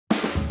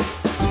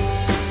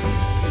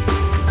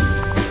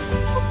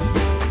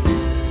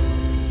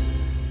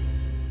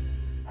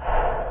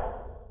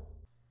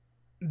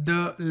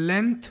The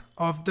length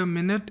of the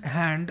minute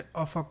hand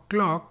of a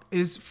clock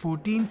is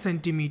 14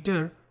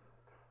 centimeter.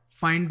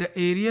 Find the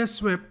area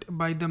swept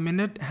by the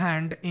minute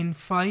hand in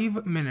 5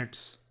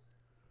 minutes.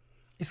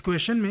 इस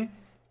question में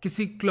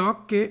किसी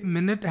clock के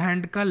minute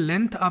hand का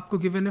length आपको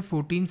given है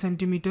 14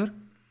 centimetre.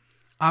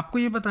 आपको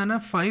ये बताना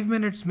 5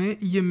 मिनट्स में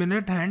ये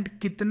मिनट हैंड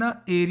कितना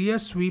एरिया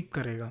स्वीप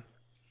करेगा.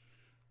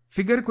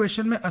 फिगर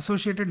क्वेश्चन में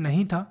एसोसिएटेड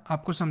नहीं था,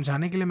 आपको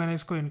समझाने के लिए मैंने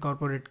इसको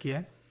इनकॉर्पोरेट किया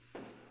है.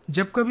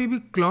 जब कभी भी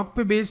क्लॉक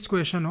पे बेस्ड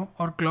क्वेश्चन हो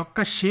और क्लॉक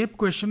का शेप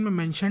क्वेश्चन में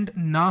मेंशन्ड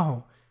ना हो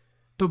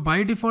तो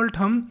बाय डिफ़ॉल्ट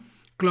हम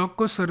क्लॉक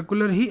को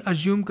सर्कुलर ही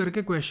अज्यूम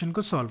करके क्वेश्चन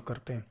को सॉल्व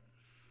करते हैं.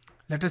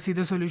 Let us see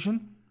the solution.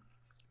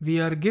 We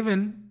are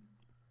given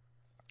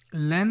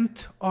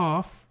length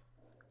of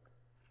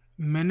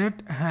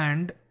minute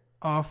hand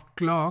of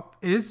clock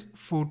is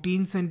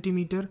 14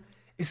 centimetre.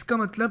 इसका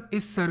मतलब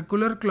इस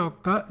सर्कुलर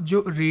क्लॉक का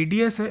जो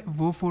रेडियस है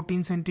वो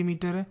 14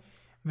 सेंटीमीटर है,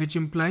 which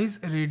implies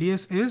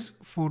radius is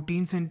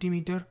 14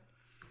 centimetre.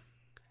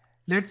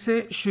 Late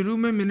से शुरू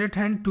में मिनट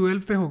हैंड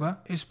 12 पे होगा.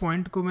 इस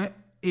पॉइंट को मैं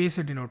ए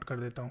से डिनोट कर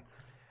देता हूँ.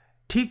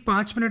 ठीक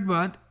 5 मिनट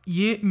बाद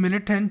ये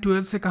मिनट हैंड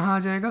 12 से कहाँ आ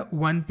जाएगा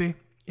 1 पे.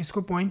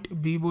 इसको पॉइंट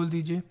बी बोल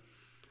दीजिए.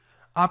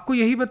 आपको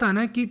यही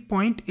बताना है कि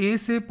पॉइंट ए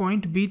से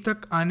पॉइंट बी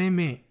तक आने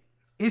में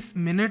इस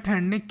मिनट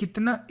हैंड ने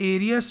कितना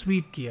एरिया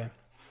स्वीप किया है.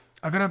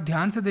 अगर आप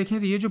ध्यान से देखें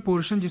तो ये जो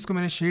पोर्शन जिसको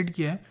मैंने शेड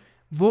किया है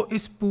वो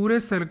इस पूरे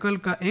सर्कल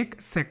का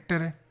एक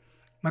सेक्टर है.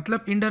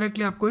 मतलब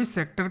इनडायरेक्टली आपको इस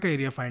सेक्टर का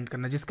एरिया फाइंड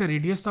करना है, जिसका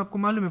रेडियस तो आपको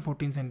मालूम है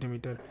 14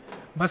 सेंटीमीटर.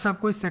 बस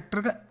आपको इस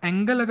सेक्टर का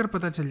एंगल अगर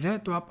पता चल जाए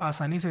तो आप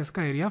आसानी से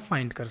इसका एरिया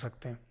फाइंड कर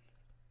सकते हैं.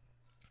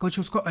 कुछ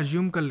उसको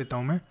अज्यूम कर लेता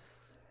हूँ मैं.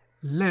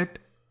 Let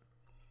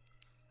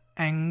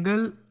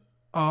angle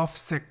of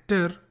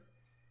sector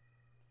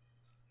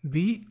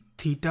B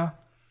theta.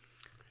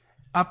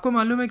 आपको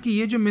मालूम है कि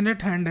ये जो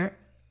मिनट हैंड है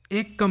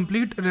एक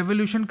कंप्लीट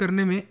रेवोल्यूशन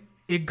करने में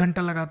 1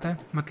 घंटा लगाता है.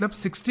 मतलब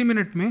 60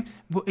 मिनट में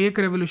वो एक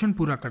रेवोल्यूशन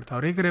पूरा करता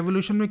है. और एक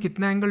रेवोल्यूशन में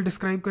कितना एंगल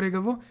डिस्क्राइब करेगा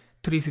वो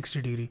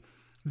 360 degree.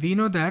 We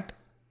know that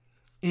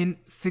in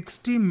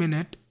 60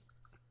 minute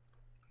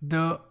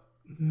the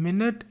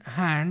minute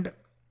hand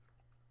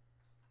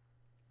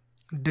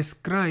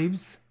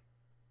describes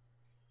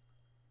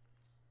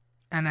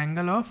an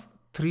angle of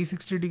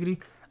 360 degree.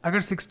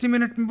 अगर 60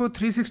 मिनट में वो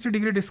 360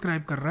 डिग्री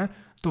डिस्क्राइब कर रहा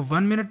है तो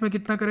 1 मिनट में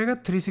कितना करेगा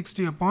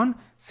 360 upon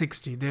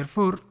 60.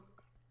 Therefore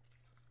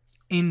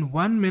in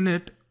 1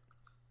 minute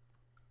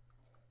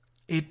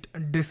it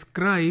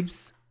describes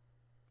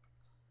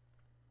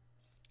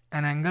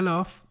an angle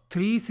of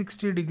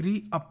 360 degree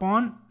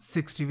upon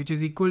 60 which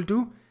is equal to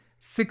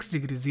 6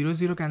 degree. 0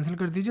 0 cancel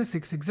कर दीजिए,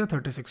 6 6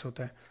 36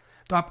 होता है.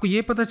 तो आपको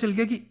ये पता चल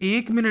गया कि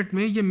 1 मिनट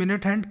में ये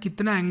मिनट हैंड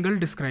कितना एंगल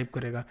डिस्क्राइब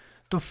करेगा.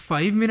 तो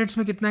 5 मिनट्स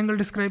में कितना एंगल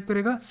डिस्क्राइब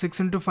करेगा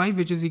 6 into 5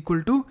 which is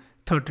equal to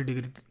 30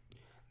 degree.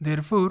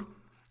 Therefore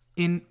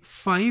in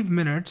 5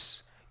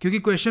 minutes, क्योंकि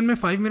क्वेश्चन में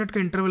 5 मिनट का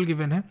इंटरवल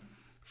गिवन है,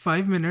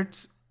 5 minutes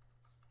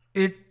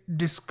it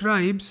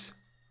describes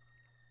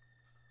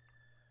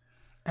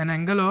an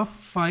angle of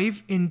 5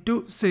 into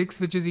 6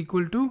 which is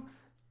equal to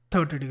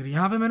 30 degree.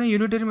 यहाँ पे मैंने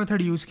यूनिटरी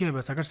मेथड यूज़ किया है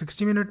बस. अगर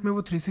 60 मिनट में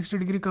वो 360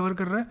 डिग्री कवर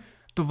कर रहा है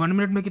तो 1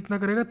 मिनट में कितना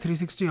करेगा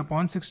 360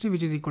 upon 60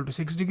 which is equal to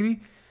 6 degree.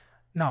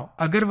 Now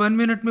अगर 1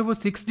 मिनट में वो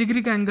 6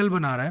 डिग्री का एंगल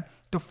बना रहा है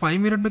तो 5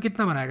 मिनट में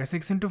कितना बनाएगा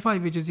 6 into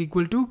 5 which is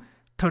equal to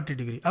 30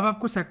 degree. अब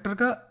आपको सेक्टर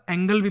का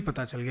एंगल भी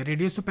पता चल गया.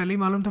 रेडियस तो पहले ही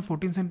मालूम था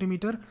 14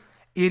 सेंटीमीटर.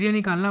 एरिया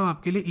निकालना अब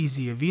आपके लिए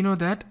ईजी है. We know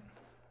that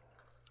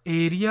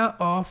area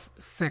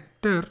of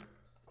sector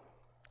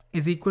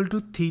is equal to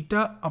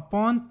theta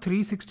upon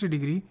 360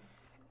 degree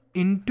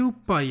into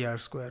pi are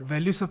square.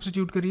 Value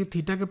substitute करिए.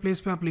 थीटा के प्लेस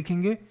पे आप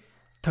लिखेंगे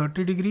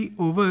 30 degree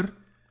over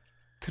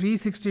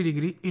 360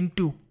 degree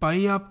into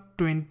pi आप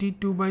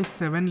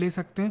 22/7 ले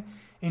सकते हैं,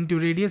 इंटू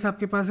रेडियस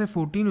आपके पास है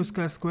 14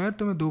 उसका स्क्वायर,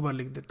 तो मैं 2 बार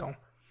लिख देता हूँ.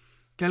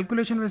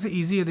 कैलकुलेशन वैसे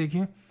ईजी है.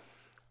 देखिए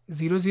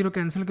 0 0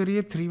 कैंसिल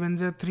करिए, 3 1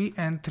 ज़ा 3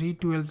 एंड 3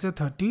 12 ज़ा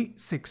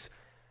 36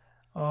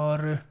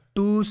 और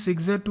 2 6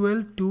 ज़ा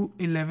 12, 2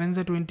 11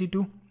 ज़ा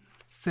 22,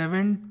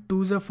 7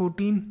 2 ज़ा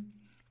 14,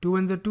 2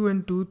 1 ज़ा 2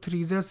 एंड 2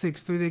 3 ज़ा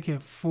 6. तो ये देखिए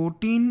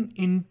 14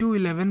 इंटू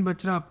 11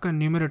 बच रहा आपका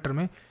न्यूमरेटर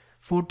में.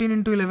 14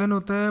 इंटू 11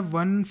 होता है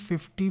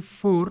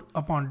 154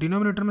 अपॉन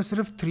डिनोमिनेटर में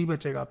सिर्फ 3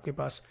 बचेगा आपके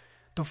पास.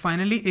 तो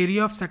फाइनली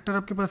एरिया ऑफ सेक्टर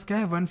आपके पास क्या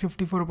है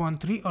 154 अपॉन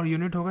 3 और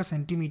यूनिट होगा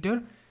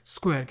सेंटीमीटर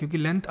स्क्वायर, क्योंकि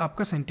लेंथ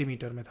आपका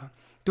सेंटीमीटर में था.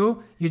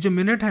 तो ये जो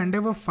मिनट हैंड है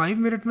वो 5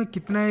 मिनट में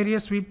कितना एरिया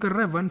स्वीप कर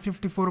रहा है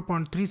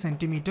 154/3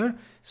 सेंटीमीटर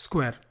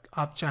स्क्वायर.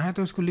 आप चाहें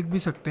तो इसको लिख भी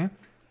सकते हैं.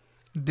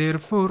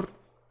 Therefore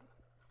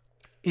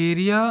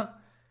area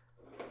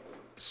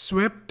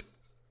swept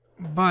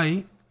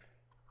by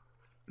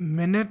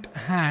minute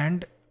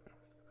hand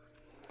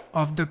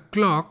of the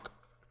clock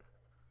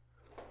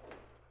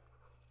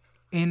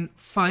in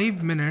 5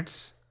 minutes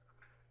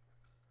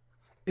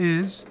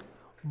is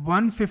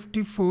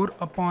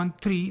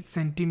 154/3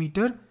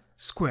 centimeter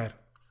square.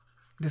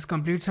 This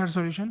completes our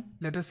solution.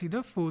 Let us see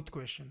the fourth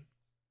question.